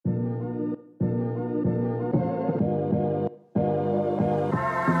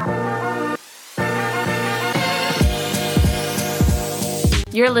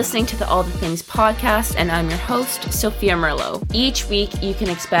You're listening to the All the Things podcast, and I'm your host, Sophia Merlot. Each week, you can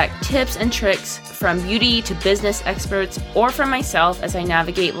expect tips and tricks from beauty to business experts, or from myself as I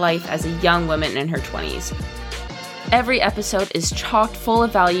navigate life as a young woman in her 20s. Every episode is chock full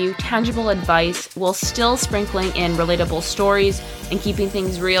of value, tangible advice, while still sprinkling in relatable stories and keeping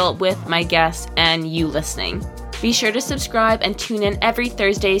things real with my guests and you listening. Be sure to subscribe and tune in every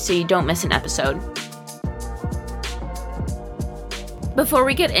Thursday so you don't miss an episode. Before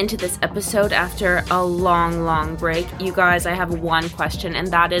we get into this episode after a long break, you guys, I have one question, and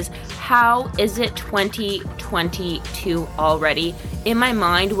that is, how is it 2022 already? In my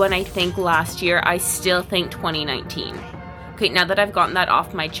mind, when I think last year, I still think 2019. Okay, now that I've gotten that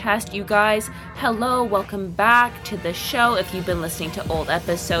off my chest, you guys, hello, welcome back to the show. If you've been listening to old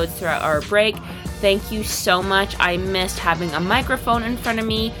episodes throughout our break, thank you so much. I missed having a microphone in front of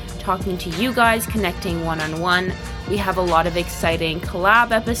me, talking to you guys, connecting one-on-one. We have a lot of exciting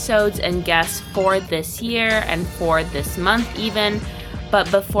collab episodes and guests for this year and for this month even.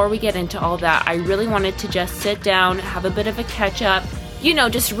 But before we get into all that, I really wanted to just sit down, have a bit of a catch up,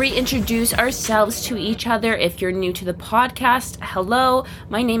 just reintroduce ourselves to each other. If you're new to the podcast, hello,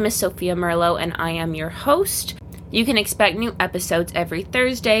 my name is Sophia Merlot and I am your host. You can expect new episodes every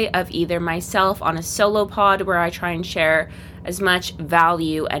Thursday of either myself on a solo pod where I try and share as much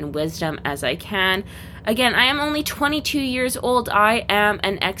value and wisdom as I can. Again, I am only 22 years old. I am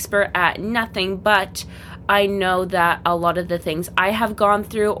an expert at nothing, but I know that a lot of the things I have gone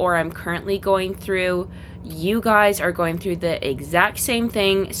through or I'm currently going through, you guys are going through the exact same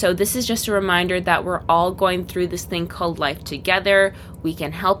thing. So this is just a reminder that we're all going through this thing called life together. We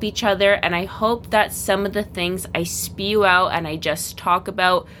can help each other. And I hope that some of the things I spew out and I just talk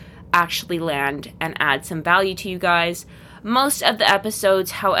about actually land and add some value to you guys. Most of the episodes,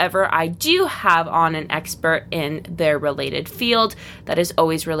 however, I do have on an expert in their related field that is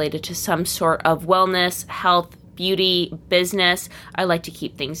always related to some sort of wellness, health, beauty, business. I like to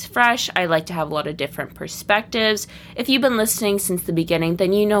keep things fresh. I like to have a lot of different perspectives. If you've been listening since the beginning,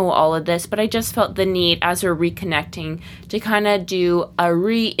 then you know all of this, but I just felt the need as we're reconnecting to kind of do a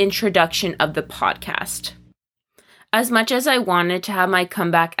reintroduction of the podcast. As much as I wanted to have my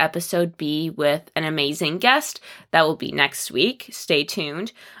comeback episode be with an amazing guest, that will be next week, stay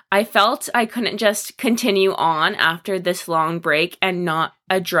tuned, I felt I couldn't just continue on after this long break and not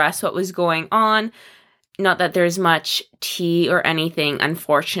address what was going on. Not that there's much tea or anything.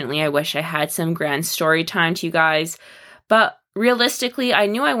 Unfortunately, I wish I had some grand story time to you guys. But realistically, I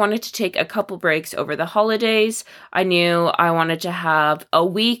knew I wanted to take a couple breaks over the holidays. I knew I wanted to have a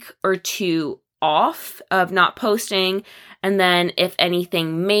week or two off of not posting, and then if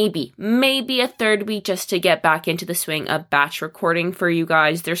anything, maybe a third week just to get back into the swing of batch recording for you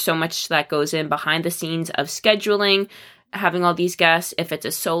guys. There's so much that goes in behind the scenes of scheduling, having all these guests. If it's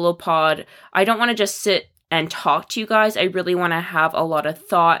a solo pod, I don't want to just sit and talk to you guys. I really want to have a lot of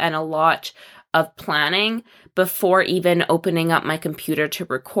thought and a lot of planning before even opening up my computer to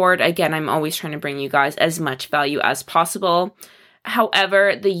record. Again, I'm always trying to bring you guys as much value as possible.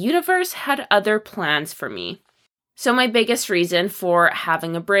 However, the universe had other plans for me. So my biggest reason for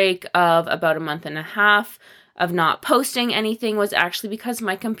having a break of about a month and a half of not posting anything was actually because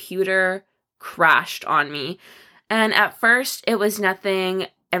my computer crashed on me. And at first, it was nothing.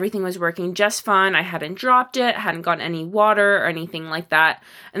 Everything was working just fine. I hadn't dropped it, hadn't gotten any water or anything like that.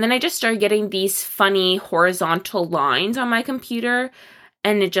 And then I just started getting these funny horizontal lines on my computer.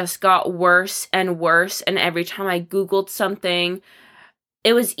 And it just got worse and worse. And every time I Googled something,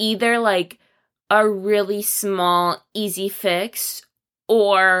 it was either like a really small, easy fix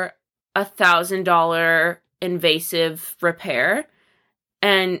or $1,000 invasive repair.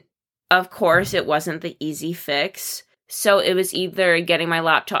 And of course, it wasn't the easy fix. So it was either getting my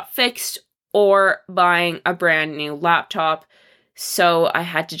laptop fixed or buying a brand new laptop. So I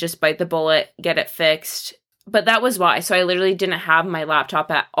had to just bite the bullet, get it fixed. But that was why. So I literally didn't have my laptop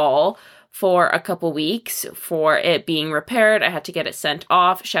at all for a couple weeks for it being repaired. I had to get it sent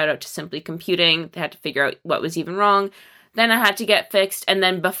off. Shout out to Simply Computing. They had to figure out what was even wrong. Then I had to get fixed. And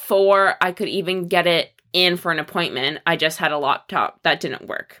then before I could even get it in for an appointment, I just had a laptop that didn't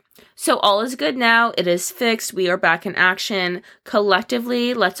work. So all is good now. It is fixed. We are back in action.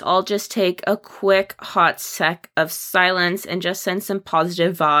 Collectively, let's all just take a quick hot sec of silence and just send some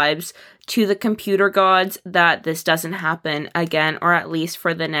positive vibes to the computer gods that this doesn't happen again, or at least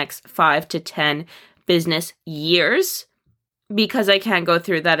for the next 5 to 10 business years. Because I can't go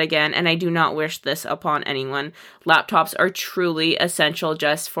through that again, and I do not wish this upon anyone. Laptops are truly essential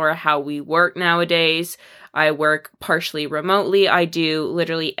just for how we work nowadays. I work partially remotely. I do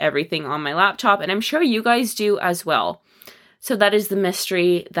literally everything on my laptop, and I'm sure you guys do as well. So that is the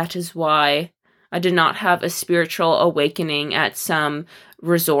mystery. That is why I did not have a spiritual awakening at some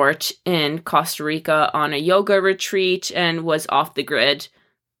resort in Costa Rica on a yoga retreat and was off the grid.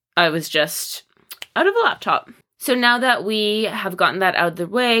 I was just out of a laptop. So now that we have gotten that out of the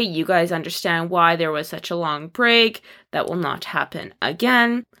way, you guys understand why there was such a long break. That will not happen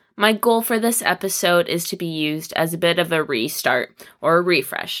again. My goal for this episode is to be used as a bit of a restart or a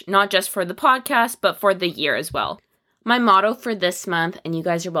refresh, not just for the podcast, but for the year as well. My motto for this month, and you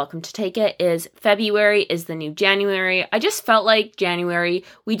guys are welcome to take it, is February is the new January. I just felt like January,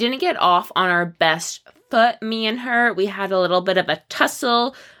 we didn't get off on our best foot, me and her. We had a little bit of a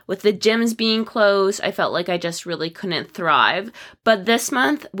tussle with the gyms being closed. I felt like I just really couldn't thrive. But this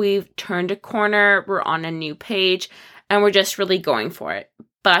month, we've turned a corner. We're on a new page, and we're just really going for it.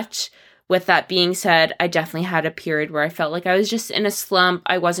 But with that being said, I definitely had a period where I felt like I was just in a slump.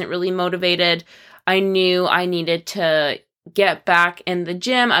 I wasn't really motivated. I knew I needed to get back in the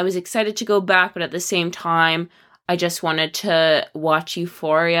gym. I was excited to go back, but at the same time, I just wanted to watch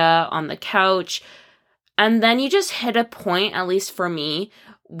Euphoria on the couch. And then you just hit a point, at least for me,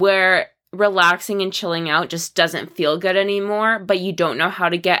 where relaxing and chilling out just doesn't feel good anymore, but you don't know how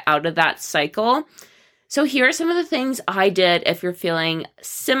to get out of that cycle. So here are some of the things I did if you're feeling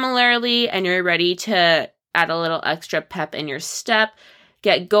similarly and you're ready to add a little extra pep in your step.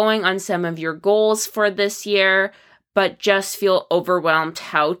 Get going on some of your goals for this year, but just feel overwhelmed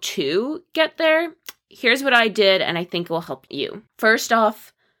how to get there. Here's what I did, and I think it will help you. First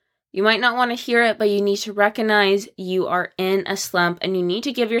off, you might not want to hear it, but you need to recognize you are in a slump and you need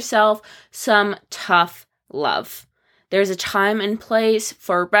to give yourself some tough love. There's a time and place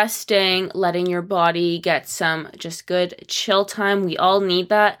for resting, letting your body get some just good chill time. We all need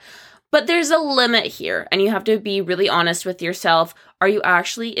that. But there's a limit here, and you have to be really honest with yourself. Are you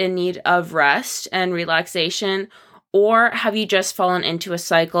actually in need of rest and relaxation, or have you just fallen into a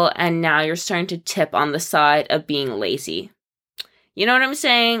cycle and now you're starting to tip on the side of being lazy? You know what I'm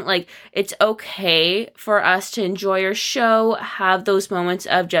saying? Like, it's okay for us to enjoy our show, have those moments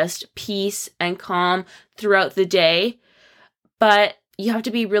of just peace and calm throughout the day, but you have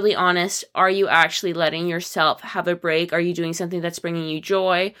to be really honest. Are you actually letting yourself have a break? Are you doing something that's bringing you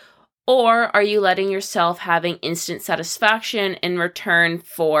joy? Or are you letting yourself having instant satisfaction in return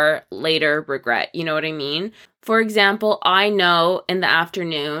for later regret? You know what I mean? For example, I know in the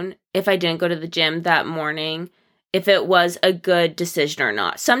afternoon, if I didn't go to the gym that morning, if it was a good decision or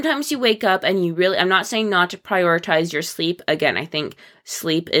not. Sometimes you wake up and you really, I'm not saying not to prioritize your sleep. Again, I think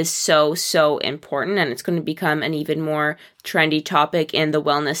sleep is so important, and it's going to become an even more trendy topic in the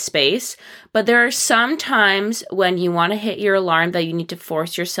wellness space. But there are some times when you want to hit your alarm that you need to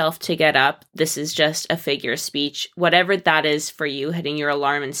force yourself to get up. This is just a figure of speech, whatever that is for you, hitting your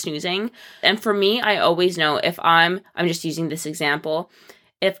alarm and snoozing. And for me, I always know if I'm just using this example,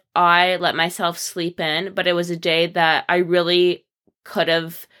 if I let myself sleep in, but it was a day that I really could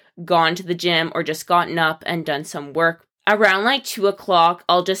have gone to the gym or just gotten up and done some work, around like 2:00,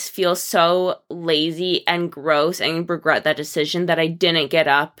 I'll just feel so lazy and gross and regret that decision that I didn't get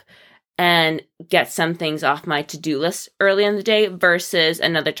up and get some things off my to-do list early in the day versus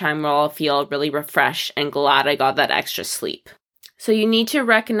another time where I'll feel really refreshed and glad I got that extra sleep. So you need to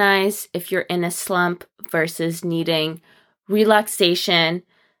recognize if you're in a slump versus needing relaxation,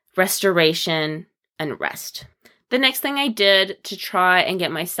 restoration, and rest. The next thing I did to try and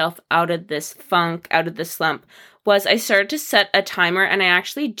get myself out of this funk, out of this slump, was I started to set a timer, and I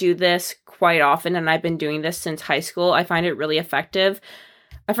actually do this quite often, and I've been doing this since high school. I find it really effective.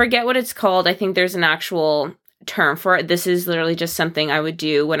 I forget what it's called. I think there's an actual term for it. This is literally just something I would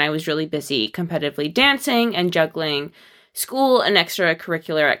do when I was really busy competitively dancing and juggling school and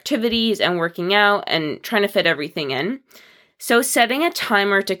extracurricular activities and working out and trying to fit everything in. So setting a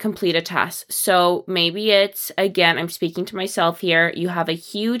timer to complete a task. So maybe it's, again, I'm speaking to myself here, you have a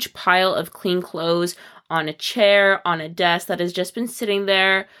huge pile of clean clothes on a chair, on a desk that has just been sitting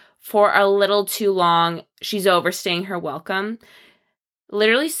there for a little too long. She's overstaying her welcome.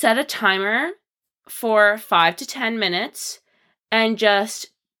 Literally set a timer for 5 to 10 minutes and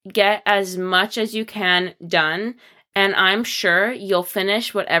just get as much as you can done. And I'm sure you'll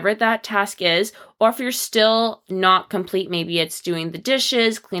finish whatever that task is. Or if you're still not complete, maybe it's doing the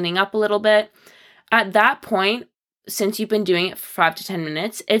dishes, cleaning up a little bit. At that point, since you've been doing it for 5 to 10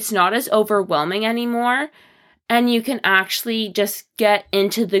 minutes, it's not as overwhelming anymore. And you can actually just get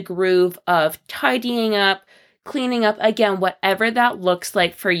into the groove of tidying up, cleaning up, again, whatever that looks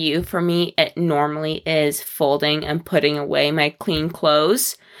like for you. For me, it normally is folding and putting away my clean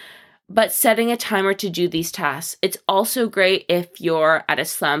clothes. But setting a timer to do these tasks. It's also great if you're at a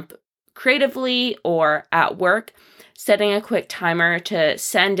slump creatively or at work. setting a quick timer to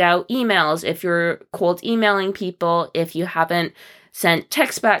send out emails if you're cold emailing people, if you haven't sent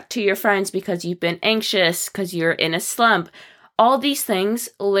texts back to your friends because you've been anxious, because you're in a slump. All these things,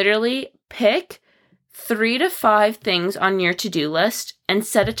 literally pick 3 to 5 things on your to-do list and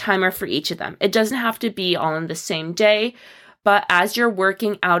set a timer for each of them. It doesn't have to be all in the same day, but as you're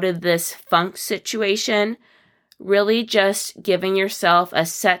working out of this funk situation, really just giving yourself a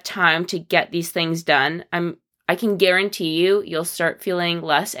set time to get these things done. I can guarantee you'll start feeling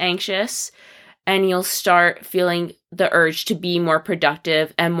less anxious and you'll start feeling the urge to be more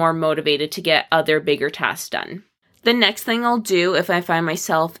productive and more motivated to get other bigger tasks done. The next thing I'll do if I find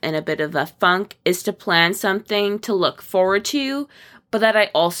myself in a bit of a funk is to plan something to look forward to, but that I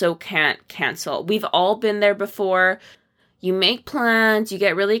also can't cancel. We've all been there before. You make plans, you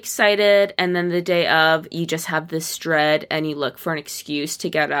get really excited, and then the day of, you just have this dread and you look for an excuse to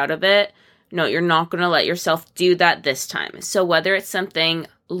get out of it. No, you're not going to let yourself do that this time. So whether it's something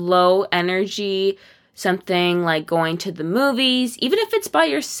low energy, something like going to the movies, even if it's by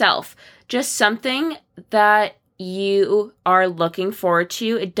yourself, just something that you are looking forward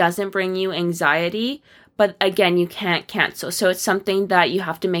to. It doesn't bring you anxiety, but again, you can't cancel. So it's something that you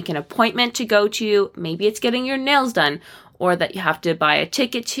have to make an appointment to go to. Maybe it's getting your nails done, or that you have to buy a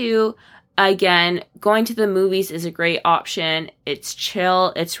ticket to. Again, going to the movies is a great option. It's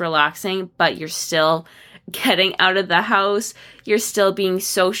chill, it's relaxing, but you're still getting out of the house. You're still being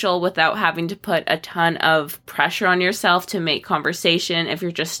social without having to put a ton of pressure on yourself to make conversation if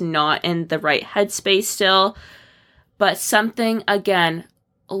you're just not in the right headspace still. But something, again,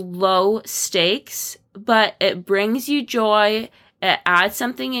 low stakes, but it brings you joy. It adds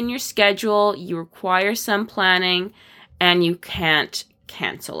something in your schedule. You require some planning, and you can't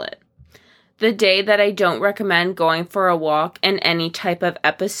cancel it. The day that I don't recommend going for a walk in any type of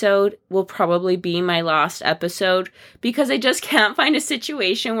episode will probably be my last episode, because I just can't find a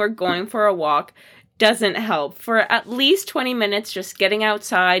situation where going for a walk doesn't help. For at least 20 minutes, just getting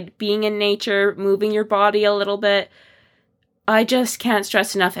outside, being in nature, moving your body a little bit, I just can't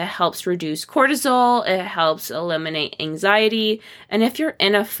stress enough. It helps reduce cortisol, it helps eliminate anxiety, and if you're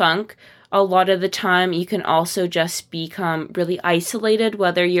in a funk, a lot of the time you can also just become really isolated,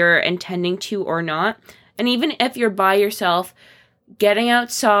 whether you're intending to or not. And even if you're by yourself, getting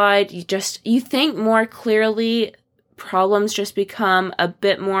outside, you think more clearly, problems just become a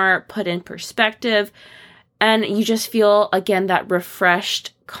bit more put in perspective, and you just feel, again, that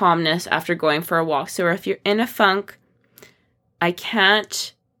refreshed calmness after going for a walk. So if you're in a funk, I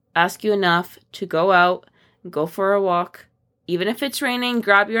can't ask you enough to go out and go for a walk. Even if it's raining,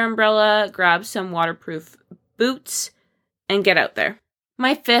 grab your umbrella, grab some waterproof boots, and get out there.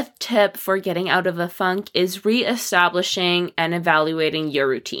 My 5th tip for getting out of a funk is reestablishing and evaluating your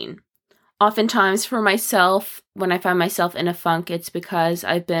routine. Oftentimes for myself, when I find myself in a funk, it's because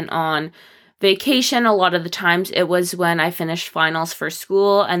I've been on vacation. A lot of the times it was when I finished finals for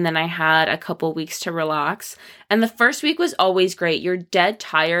school and then I had a couple weeks to relax. And the first week was always great. You're dead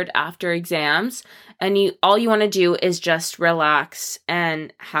tired after exams and all you want to do is just relax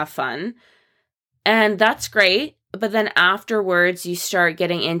and have fun. And that's great. But then afterwards you start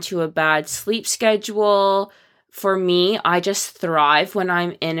getting into a bad sleep schedule. For me, I just thrive when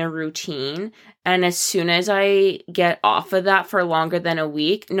I'm in a routine. And as soon as I get off of that for longer than a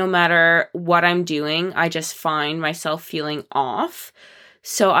week, no matter what I'm doing, I just find myself feeling off.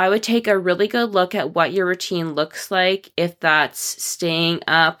 So I would take a really good look at what your routine looks like. If that's staying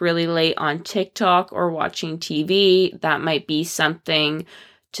up really late on TikTok or watching TV, that might be something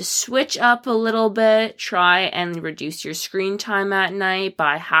to switch up a little bit. Try and reduce your screen time at night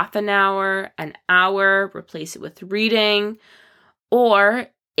by half an hour, replace it with reading. Or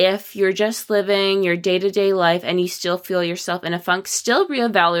if you're just living your day-to-day life and you still feel yourself in a funk, still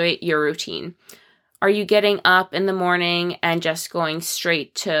reevaluate your routine. Are you getting up in the morning and just going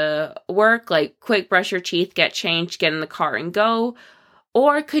straight to work, like quick brush your teeth, get changed, get in the car and go?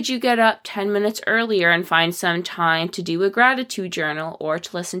 Or could you get up 10 minutes earlier and find some time to do a gratitude journal or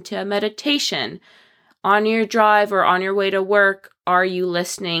to listen to a meditation? On your drive or on your way to work, are you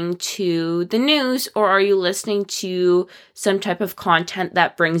listening to the news or are you listening to some type of content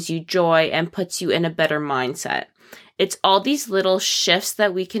that brings you joy and puts you in a better mindset? It's all these little shifts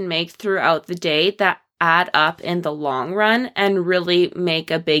that we can make throughout the day that add up in the long run and really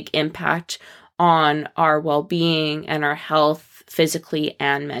make a big impact on our well-being and our health physically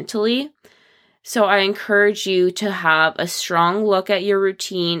and mentally. So I encourage you to have a strong look at your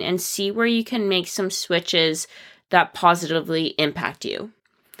routine and see where you can make some switches that positively impact you.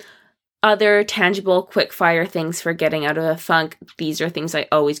 Other tangible, quick fire things for getting out of a funk, these are things I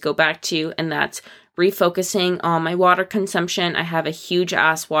always go back to, and that's refocusing on my water consumption. I have a huge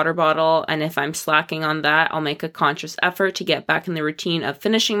ass water bottle, and if I'm slacking on that, I'll make a conscious effort to get back in the routine of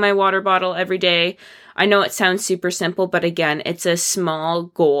finishing my water bottle every day. I know it sounds super simple, but again, it's a small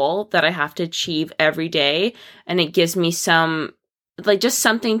goal that I have to achieve every day, and it gives me just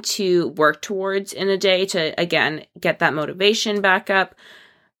something to work towards in a day to, again, get that motivation back up.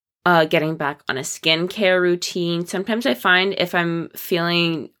 Getting back on a skincare routine. Sometimes I find if I'm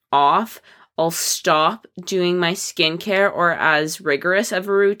feeling off, I'll stop doing my skincare or as rigorous of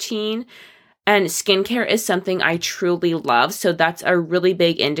a routine. And skincare is something I truly love. So that's a really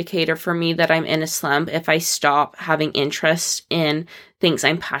big indicator for me that I'm in a slump if I stop having interest in things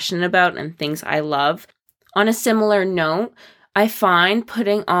I'm passionate about and things I love. On a similar note, I find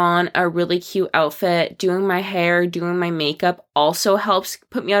putting on a really cute outfit, doing my hair, doing my makeup also helps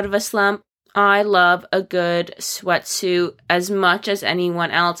put me out of a slump. I love a good sweatsuit as much as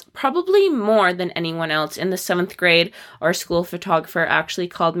anyone else, probably more than anyone else. In the 7th grade, our school photographer actually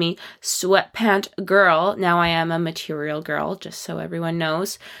called me sweatpant girl. Now I am a material girl, just so everyone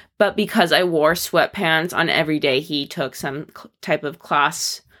knows. But because I wore sweatpants on every day, he took some type of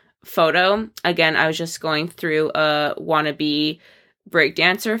class photo. Again, I was just going through a wannabe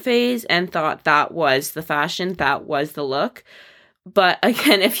breakdancer phase and thought that was the fashion, that was the look. But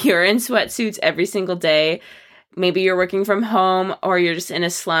again, if you're in sweatsuits every single day, maybe you're working from home or you're just in a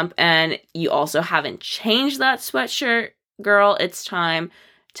slump and you also haven't changed that sweatshirt, girl, it's time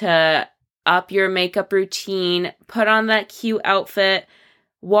to up your makeup routine, put on that cute outfit,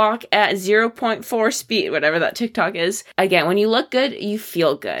 walk at 0.4 speed, whatever that TikTok is. Again, when you look good, you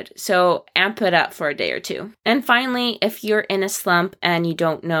feel good. So amp it up for a day or two. And finally, if you're in a slump and you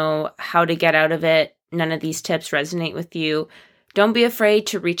don't know how to get out of it, none of these tips resonate with you, don't be afraid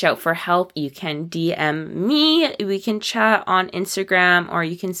to reach out for help. You can DM me, we can chat on Instagram, or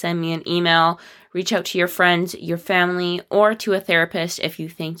you can send me an email. Reach out to your friends, your family, or to a therapist if you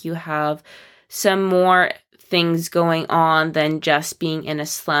think you have some more things going on than just being in a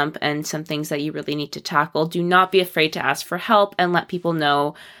slump and some things that you really need to tackle. Do not be afraid to ask for help and let people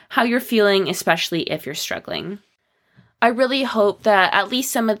know how you're feeling, especially if you're struggling. I really hope that at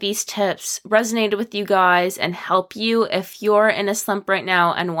least some of these tips resonated with you guys and help you if you're in a slump right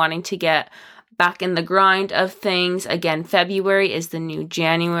now and wanting to get back in the grind of things. Again, February is the new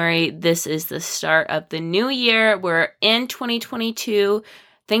January. This is the start of the new year. We're in 2022.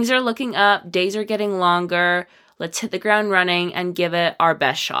 Things are looking up. Days are getting longer. Let's hit the ground running and give it our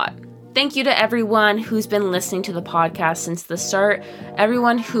best shot. Thank you to everyone who's been listening to the podcast since the start.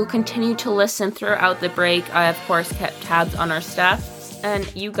 Everyone who continued to listen throughout the break. I, of course, kept tabs on our stats.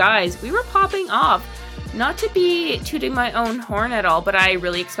 And you guys, we were popping off. Not to be tooting my own horn at all, but I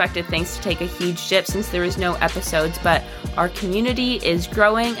really expected things to take a huge dip since there was no episodes. But our community is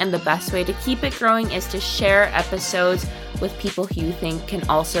growing, and the best way to keep it growing is to share episodes with people who you think can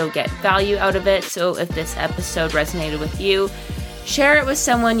also get value out of it. So if this episode resonated with you, share it with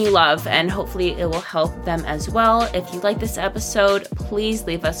someone you love, and hopefully it will help them as well. If you like this episode, please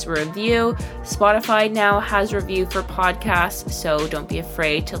leave us a review. Spotify now has review for podcasts, so don't be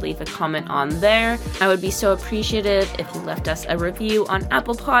afraid to leave a comment on there. I would be so appreciative if you left us a review on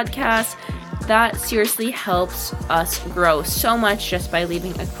Apple Podcasts. That seriously helps us grow so much just by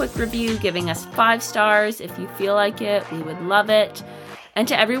leaving a quick review, giving us 5 stars. If you feel like it, we would love it. And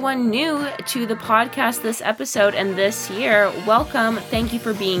to everyone new to the podcast this episode and this year, welcome. Thank you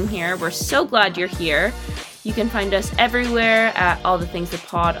for being here. We're so glad you're here. You can find us everywhere at All the Things the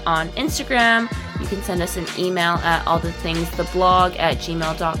Pod on Instagram. You can send us an email at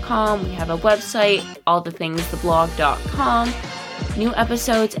allthethingstheblog@gmail.com. We have a website, allthethingstheblog.com. New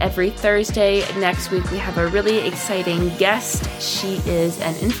episodes every Thursday. Next week, we have a really exciting guest. She is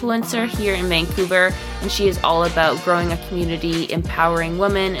an influencer here in Vancouver, and she is all about growing a community, empowering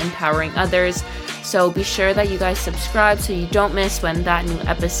women, empowering others. So be sure that you guys subscribe so you don't miss when that new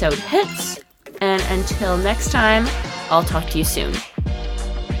episode hits. And until next time, I'll talk to you soon.